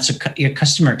again, that's a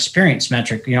customer experience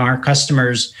metric. Our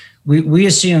customers, we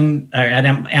assume at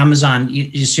Amazon,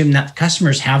 you assume that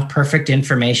customers have perfect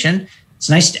information. It's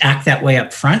nice to act that way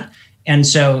up front. And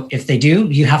so if they do,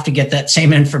 you have to get that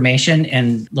same information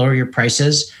and lower your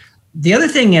prices. The other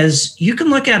thing is you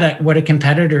can look at what a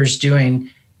competitor is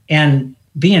doing and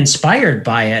be inspired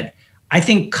by it. I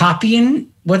think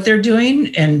copying what they're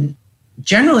doing and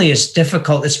generally is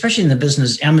difficult, especially in the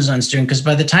business Amazon's doing, because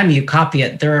by the time you copy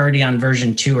it, they're already on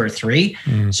version 2 or 3.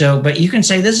 So, but you can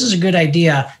say, this is a good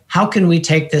idea. How can we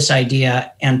take this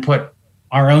idea and put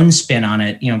our own spin on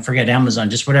it? Forget Amazon,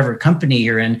 just whatever company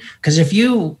you're in. Because if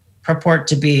you purport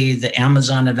to be the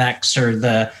Amazon of X or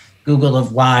the Google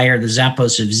of Y or the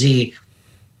Zappos of Z,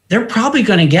 they're probably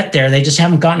going to get there. They just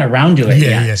haven't gotten around to it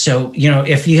yet. Yeah. So,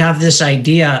 if you have this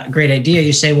great idea,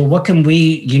 you say, well, what can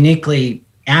we uniquely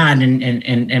add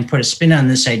and put a spin on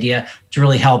this idea to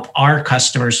really help our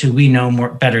customers who we know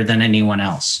better than anyone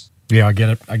else? Yeah, I get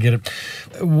it.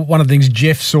 One of the things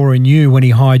Jeff saw in you when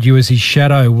he hired you as his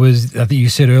shadow was, I think you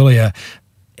said earlier,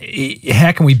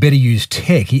 how can we better use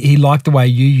tech? He liked the way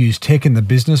you use tech in the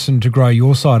business and to grow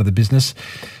your side of the business.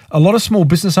 A lot of small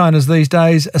business owners these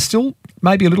days are still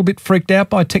maybe a little bit freaked out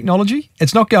by technology.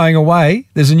 It's not going away.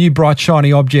 There's a new bright,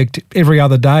 shiny object every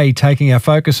other day taking our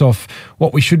focus off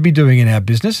what we should be doing in our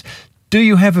business. Do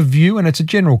you have a view, and it's a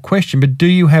general question, but do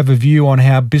you have a view on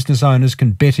how business owners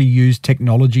can better use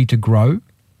technology to grow?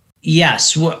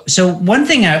 Yes. So one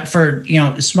thing for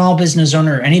a small business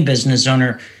owner or any business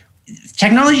owner,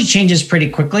 technology changes pretty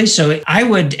quickly. So I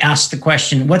would ask the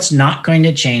question, what's not going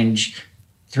to change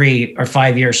 3 or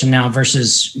 5 years from now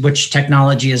versus which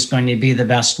technology is going to be the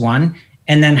best one?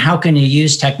 And then how can you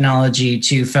use technology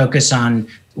to focus on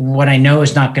what I know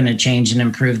is not going to change and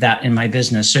improve that in my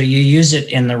business? So you use it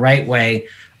in the right way.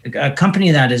 a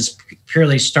company that is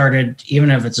purely started,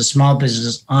 even if it's a small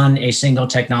business, on a single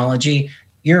technology,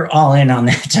 you're all in on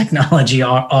that technology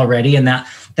already. And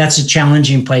that's a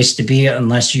challenging place to be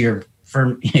unless you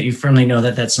firmly know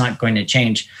that that's not going to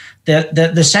change.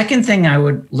 The second thing I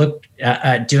would look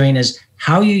at doing is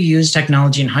how you use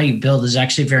technology and how you build is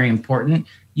actually very important.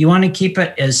 You want to keep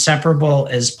it as separable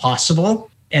as possible.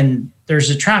 And there's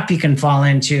a trap you can fall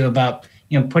into about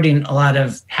putting a lot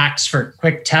of hacks for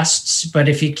quick tests. But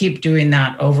if you keep doing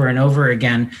that over and over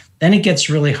again, then it gets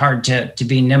really hard to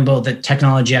be nimble. The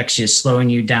technology actually is slowing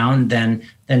you down than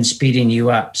speeding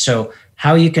you up. So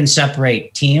how you can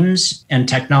separate teams and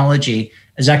technology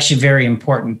is actually very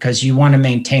important, because you want to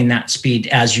maintain that speed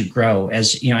as you grow,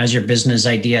 as your business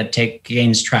idea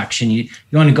gains traction. You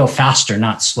want to go faster,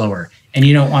 not slower. And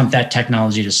you don't want that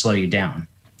technology to slow you down.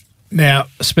 Now,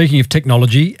 speaking of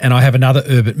technology, and I have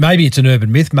another maybe it's an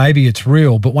urban myth, maybe it's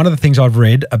real, but one of the things I've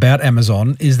read about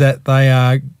Amazon is that they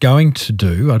are going to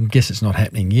do, I guess it's not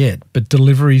happening yet, but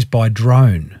deliveries by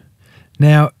drone.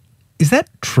 Now, is that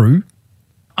true?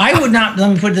 Let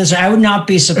me put it this way, I would not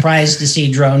be surprised to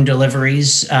see drone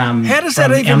deliveries. How does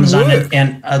that even Amazon work?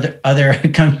 And other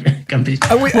companies.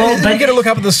 Are you going to look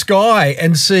up at the sky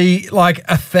and see like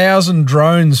 1,000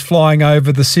 drones flying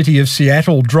over the city of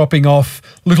Seattle, dropping off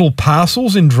little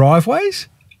parcels in driveways?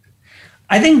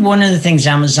 I think one of the things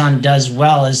Amazon does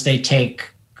well is they take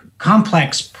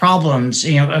complex problems,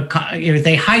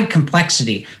 they hide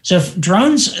complexity. So if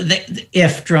drones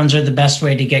are the best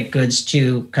way to get goods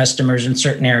to customers in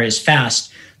certain areas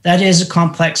fast, that is a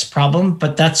complex problem,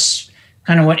 but that's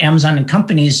kind of what Amazon and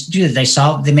companies do. They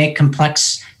make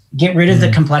complex, get rid of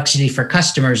the complexity for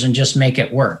customers and just make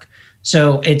it work.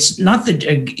 So it's not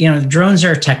drones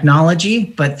are technology,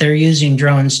 but they're using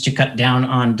drones to cut down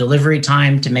on delivery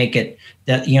time, to make it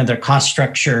their cost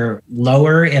structure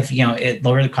lower,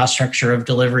 lower the cost structure of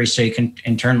delivery, so you can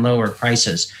in turn lower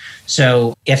prices.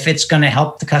 So if it's going to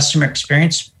help the customer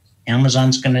experience,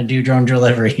 Amazon's going to do drone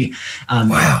delivery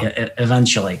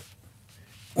eventually.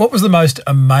 What was the most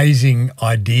amazing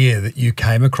idea that you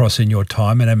came across in your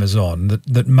time at Amazon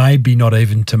that may be not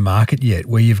even to market yet,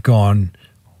 where you've gone,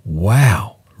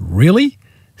 wow, really?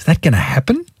 Is that going to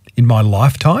happen in my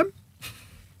lifetime?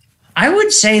 I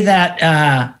would say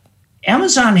that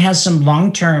Amazon has some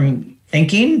long-term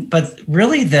thinking, but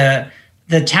really the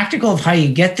tactical of how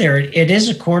you get there, it is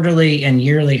a quarterly and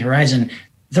yearly horizon.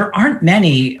 There aren't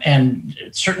many, and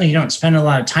certainly you don't spend a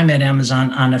lot of time at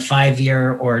Amazon on a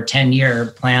 5-year or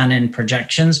 10-year plan and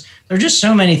projections. There are just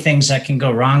so many things that can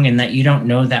go wrong and that you don't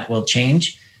know that will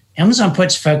change. Amazon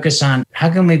puts focus on how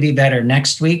can we be better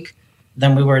next week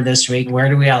than we were this week? Where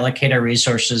do we allocate our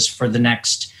resources for the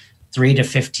next 3 to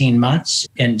 15 months?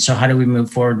 And so how do we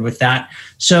move forward with that?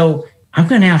 So I'm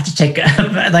going to have to take,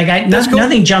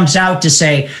 nothing jumps out to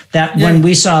say that when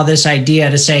we saw this idea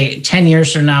to say 10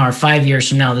 years from now or 5 years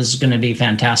from now, this is going to be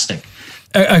fantastic.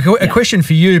 A question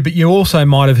for you, but you also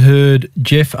might have heard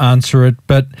Jeff answer it.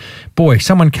 But boy,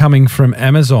 someone coming from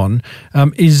Amazon,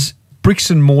 is bricks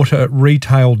and mortar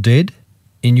retail dead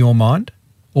in your mind?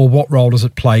 Or what role does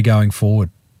it play going forward?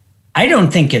 I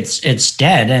don't think it's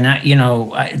dead,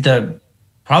 and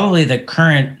probably the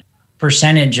current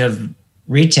percentage of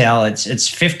retail, it's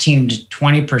 15 to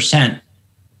 20%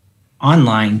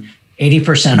 online,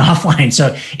 80% offline.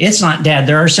 So it's not dead.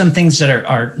 There are some things that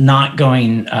are not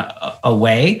going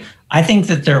away. I think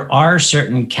that there are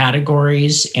certain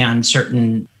categories and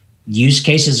certain use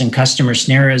cases and customer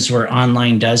scenarios where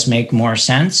online does make more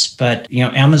sense. But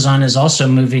Amazon is also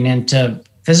moving into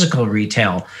physical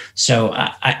retail. So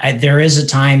there is a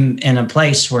time and a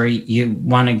place where you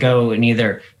want to go and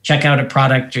either check out a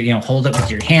product or, hold it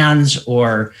with your hands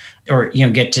or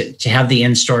get to have the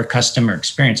in-store customer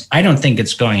experience. I don't think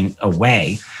it's going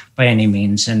away by any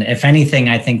means. And if anything,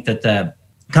 I think that the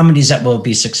companies that will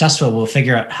be successful will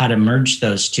figure out how to merge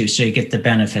those two so you get the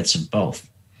benefits of both.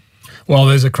 Well,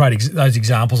 there's those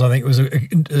examples. I think it was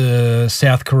a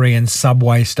South Korean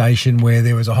subway station where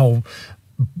there was a whole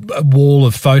wall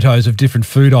of photos of different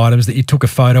food items that you took a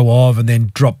photo of and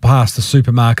then dropped past the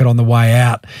supermarket on the way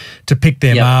out to pick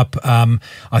them up.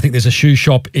 I think there's a shoe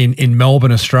shop in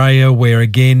Melbourne, Australia, where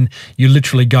again, you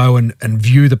literally go and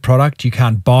view the product. You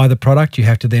can't buy the product. You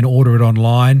have to then order it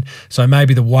online. So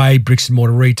maybe the way bricks and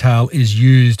mortar retail is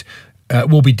used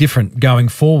will be different going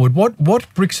forward.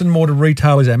 What bricks and mortar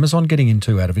retail is Amazon getting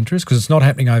into out of interest? Because it's not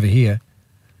happening over here.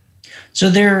 So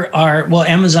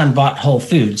Amazon bought Whole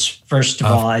Foods, first of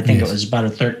all. I think it was about a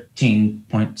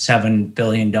 $13.7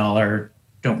 billion.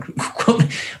 Don't quote me.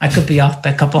 I could be off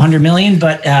by a couple $100 million,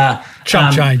 but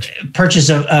chump change purchase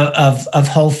of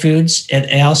Whole Foods.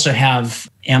 They also have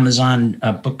Amazon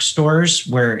bookstores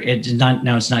where it's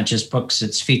not just books,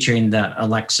 it's featuring the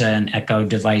Alexa and Echo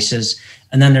devices.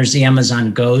 And then there's the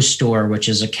Amazon Go store, which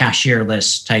is a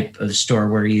cashierless type of store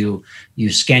where you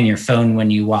scan your phone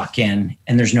when you walk in,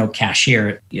 and there's no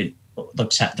cashier. It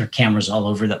looks at their cameras all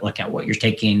over that look at what you're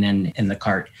taking in the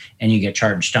cart, and you get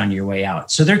charged on your way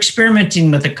out. So they're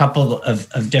experimenting with a couple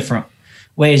of different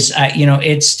ways.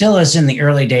 It still is in the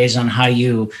early days on how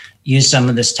you use some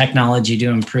of this technology to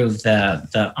improve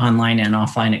the online and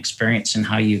offline experience and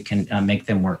how you can make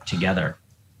them work together.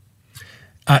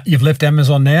 You've left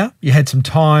Amazon now. You had some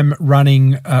time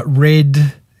running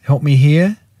Red, help me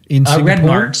here, in Singapore. Red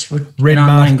Marts, an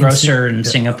online grocer in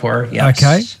Singapore. Yes.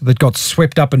 Okay, that got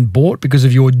swept up and bought because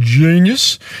of your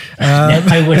genius.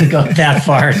 I wouldn't go that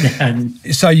far.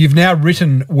 So you've now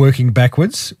written Working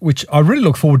Backwards, which I really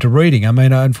look forward to reading. I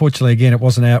mean, unfortunately, again, it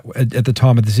wasn't out at the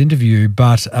time of this interview,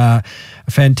 but a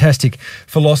fantastic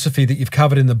philosophy that you've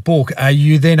covered in the book. Are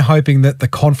you then hoping that the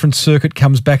conference circuit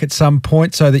comes back at some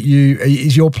point so that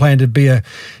is your plan to be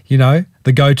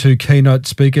the go-to keynote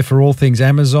speaker for all things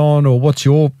Amazon, or what's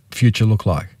your future look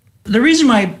like? The reason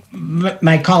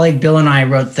my colleague Bill and I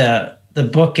wrote the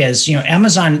book is,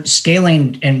 Amazon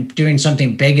scaling and doing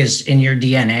something big is in your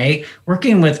DNA.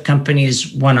 Working with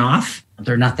companies one-off,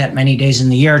 there are not that many days in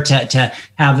the year to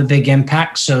have a big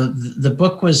impact. So the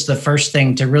book was the first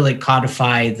thing to really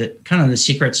codify the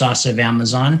secret sauce of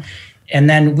Amazon. And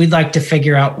then we'd like to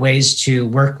figure out ways to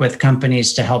work with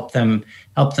companies to help them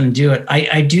do it.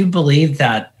 I do believe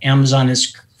that Amazon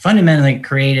has fundamentally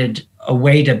created a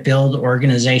way to build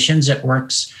organizations that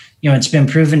works. It's been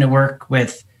proven to work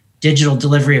with digital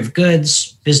delivery of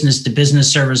goods, business to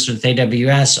business service with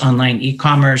AWS, online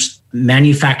e-commerce,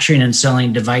 manufacturing and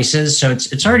selling devices. So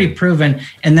it's already proven.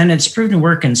 And then it's proven to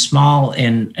work in small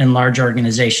and large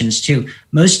organizations too.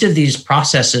 Most of these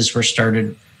processes were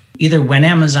started either when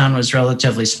Amazon was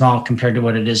relatively small compared to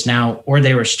what it is now, or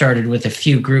they were started with a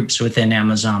few groups within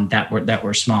Amazon that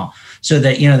were small. So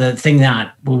that, the thing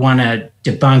that we want to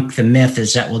debunk the myth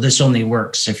is that, well, this only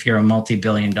works if you're a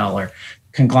multi-billion-dollar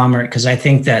conglomerate, because I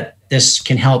think that this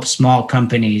can help small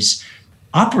companies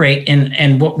operate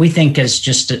in what we think is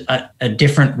just a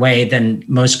different way than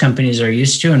most companies are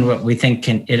used to, and what we think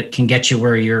can get you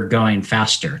where you're going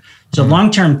faster. So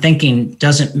long-term thinking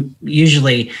doesn't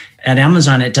usually, at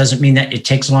Amazon, it doesn't mean that it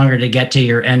takes longer to get to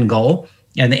your end goal.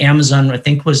 And the Amazon, I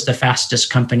think, was the fastest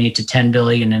company to $10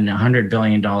 billion and $100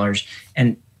 billion.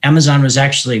 And Amazon was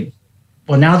actually,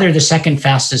 now they're the second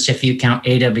fastest if you count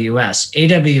AWS.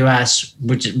 AWS,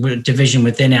 which is a division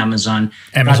within Amazon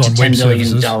got to $10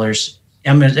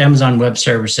 billion. Amazon Web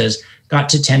Services got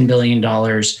to $10 billion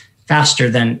faster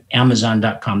than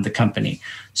Amazon.com, the company.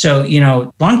 So,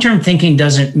 long-term thinking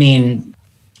doesn't mean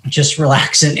just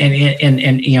relax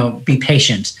and be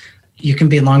patient. You can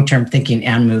be long-term thinking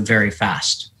and move very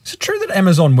fast. Is it true that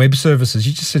Amazon Web Services,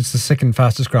 you just said it's the second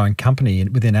fastest growing company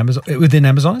within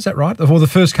Amazon, is that right? Or the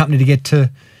first company to get to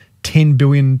 $10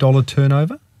 billion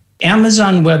turnover?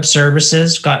 Amazon Web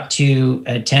Services got to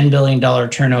a $10 billion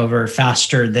turnover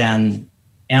faster than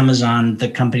Amazon, the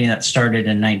company that started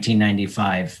in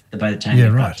 1995, by the time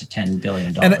it got to $10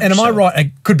 billion. And am I right?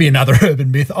 It could be another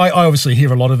urban myth. I obviously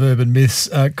hear a lot of urban myths,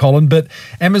 Colin, but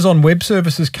Amazon Web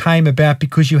Services came about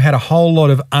because you had a whole lot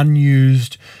of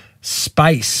unused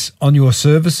space on your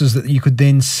services that you could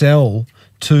then sell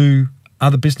to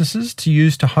other businesses to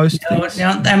use to host things? No,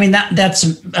 I mean,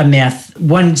 that's a myth.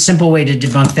 One simple way to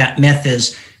debunk that myth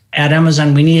is, at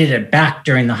Amazon, we needed it back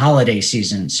during the holiday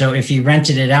season. So if you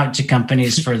rented it out to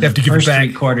companies for the first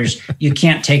 3 quarters, you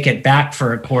can't take it back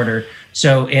for a quarter.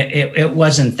 So it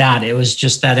wasn't that. It was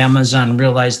just that Amazon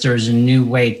realized there was a new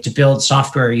way to build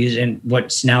software using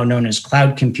what's now known as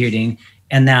cloud computing,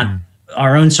 and that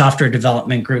our own software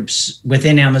development groups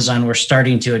within Amazon were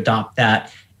starting to adopt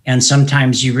that. And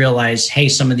sometimes you realize, hey,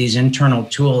 some of these internal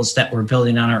tools that we're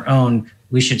building on our own,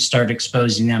 we should start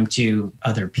exposing them to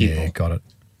other people. Yeah, got it.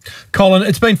 Colin,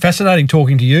 it's been fascinating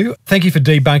talking to you. Thank you for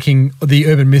debunking the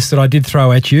urban myths that I did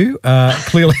throw at you.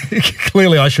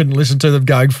 Clearly I shouldn't listen to them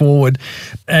going forward.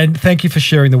 And thank you for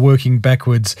sharing the Working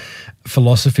Backwards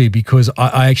philosophy, because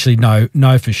I actually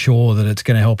know for sure that it's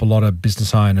going to help a lot of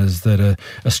business owners that are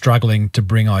struggling to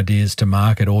bring ideas to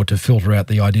market or to filter out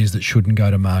the ideas that shouldn't go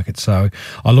to market. So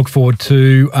I look forward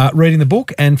to reading the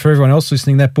book, and for everyone else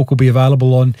listening, that book will be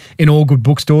available in all good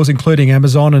bookstores, including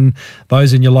Amazon and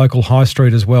those in your local high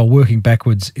street as well. Working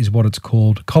Backwards is what it's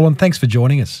called. Colin, thanks for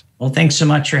joining us. Well, thanks so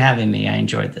much for having me. I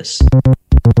enjoyed this.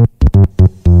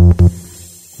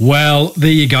 Well,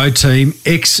 there you go, team.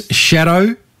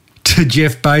 Ex-Shadow to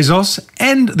Jeff Bezos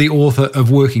and the author of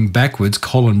Working Backwards,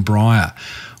 Colin Bryar.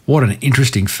 What an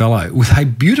interesting fellow with a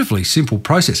beautifully simple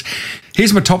process.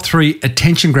 Here's my top 3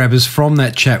 attention grabbers from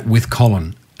that chat with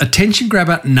Colin. Attention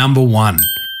grabber number 1.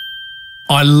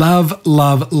 I love,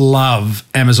 love, love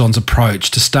Amazon's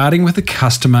approach to starting with the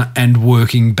customer and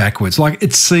working backwards. Like,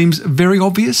 it seems very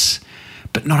obvious,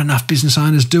 but not enough business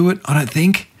owners do it, I don't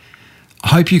think.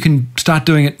 I hope you can start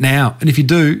doing it now. And if you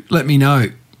do, let me know.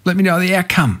 Let me know the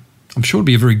outcome. I'm sure it'll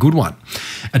be a very good one.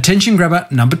 Attention grabber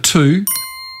number 2.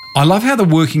 I love how the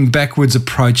working backwards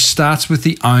approach starts with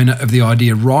the owner of the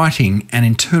idea writing an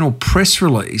internal press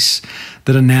release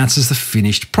that announces the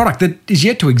finished product that is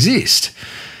yet to exist.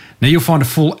 Now, you'll find a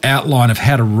full outline of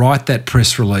how to write that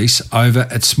press release over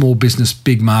at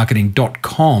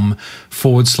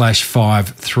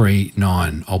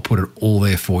smallbusinessbigmarketing.com/539. I'll put it all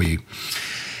there for you.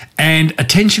 And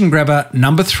attention grabber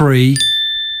number 3,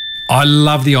 I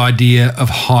love the idea of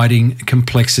hiding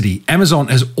complexity. Amazon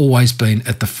has always been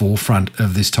at the forefront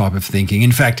of this type of thinking.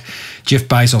 In fact, Jeff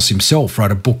Bezos himself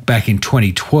wrote a book back in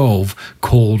 2012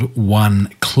 called One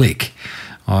Click.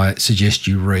 I suggest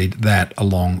you read that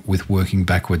along with Working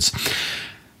Backwards.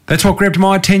 That's what grabbed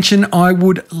my attention. I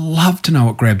would love to know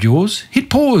what grabbed yours. Hit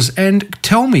pause and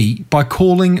tell me by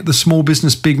calling the Small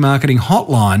Business Big Marketing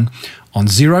hotline on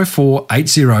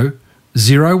 0480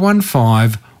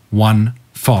 015 150.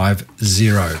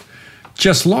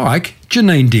 Just like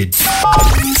Janine did.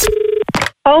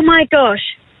 Oh my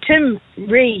gosh, Tim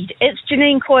Reed, it's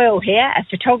Janine Coyle here, a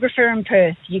photographer in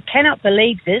Perth. You cannot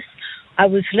believe this. I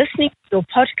was listening to your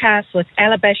podcast with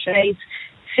Alabashe's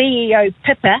CEO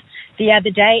Pippa the other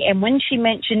day, and when she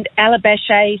mentioned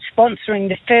Alabashe sponsoring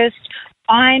the first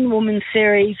Iron Woman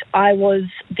series, I was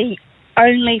the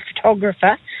only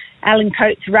photographer Alan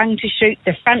Coates rung to shoot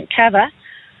the front cover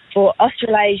for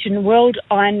Australasian World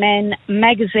Ironman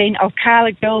magazine of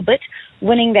Carla Gilbert,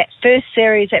 winning that first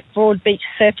series at Broadbeach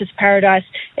Surfers Paradise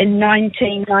in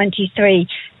 1993.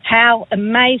 How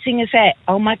amazing is that?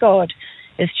 Oh my God.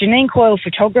 As Janine Coyle,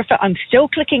 photographer, I'm still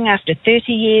clicking after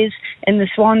 30 years in the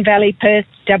Swan Valley, Perth,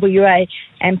 WA.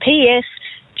 And P.S.,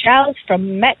 Charles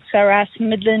from Maxaras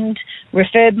Midland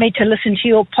referred me to listen to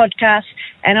your podcast,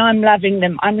 and I'm loving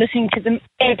them. I'm listening to them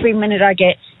every minute I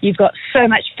get. You've got so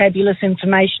much fabulous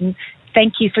information.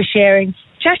 Thank you for sharing.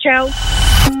 Ciao, ciao.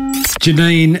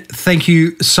 Janine, thank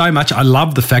you so much. I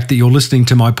love the fact that you're listening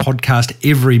to my podcast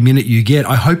every minute you get.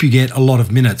 I hope you get a lot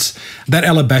of minutes. That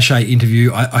Alabashe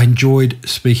interview, I enjoyed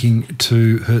speaking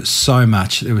to her so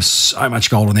much. There was so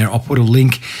much gold in there. I'll put a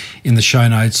link in the show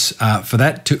notes for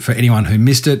that, for anyone who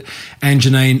missed it. And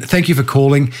Janine, thank you for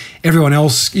calling. Everyone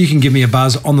else, you can give me a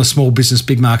buzz on the Small Business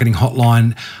Big Marketing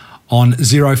hotline on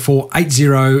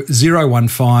 0480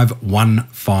 015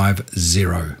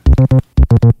 150.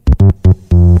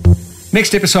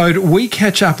 Next episode, we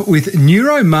catch up with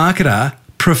neuromarketer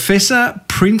Professor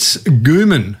Prince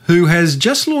Gooman, who has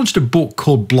just launched a book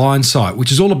called Blindsight, which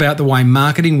is all about the way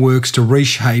marketing works to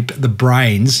reshape the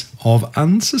brains of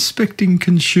unsuspecting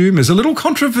consumers. A little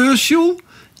controversial,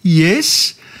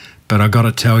 yes, but I got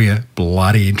to tell you,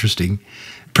 bloody interesting.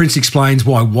 Prince explains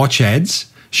why watch ads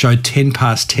show 10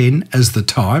 past 10 as the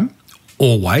time,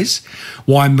 always,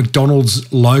 why McDonald's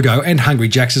logo and Hungry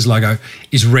Jack's logo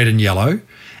is red and yellow,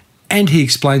 and he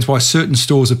explains why certain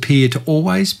stores appear to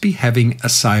always be having a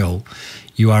sale.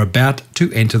 You are about to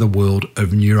enter the world of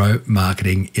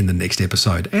neuromarketing in the next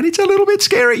episode, and it's a little bit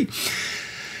scary.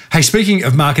 Hey, speaking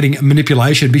of marketing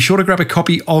manipulation, be sure to grab a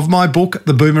copy of my book,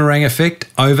 The Boomerang Effect,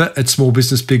 over at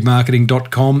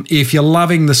smallbusinessbigmarketing.com. If you're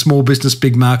loving the Small Business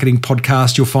Big Marketing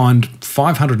podcast, you'll find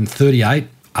 538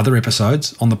 other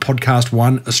episodes on the Podcast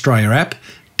One Australia app.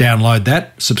 Download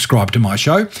that, subscribe to my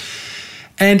show.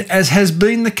 And as has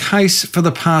been the case for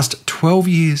the past 12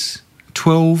 years,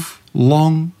 12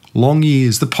 long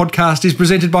years, the podcast is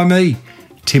presented by me,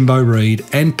 Timbo Reid,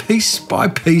 and piece by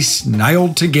piece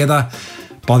nailed together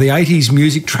by the 80s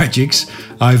music tragics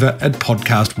over at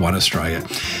Podcast One Australia.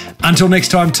 Until next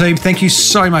time, team, thank you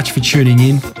so much for tuning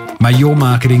in. May your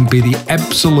marketing be the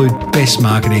absolute best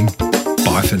marketing.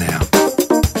 Bye for now.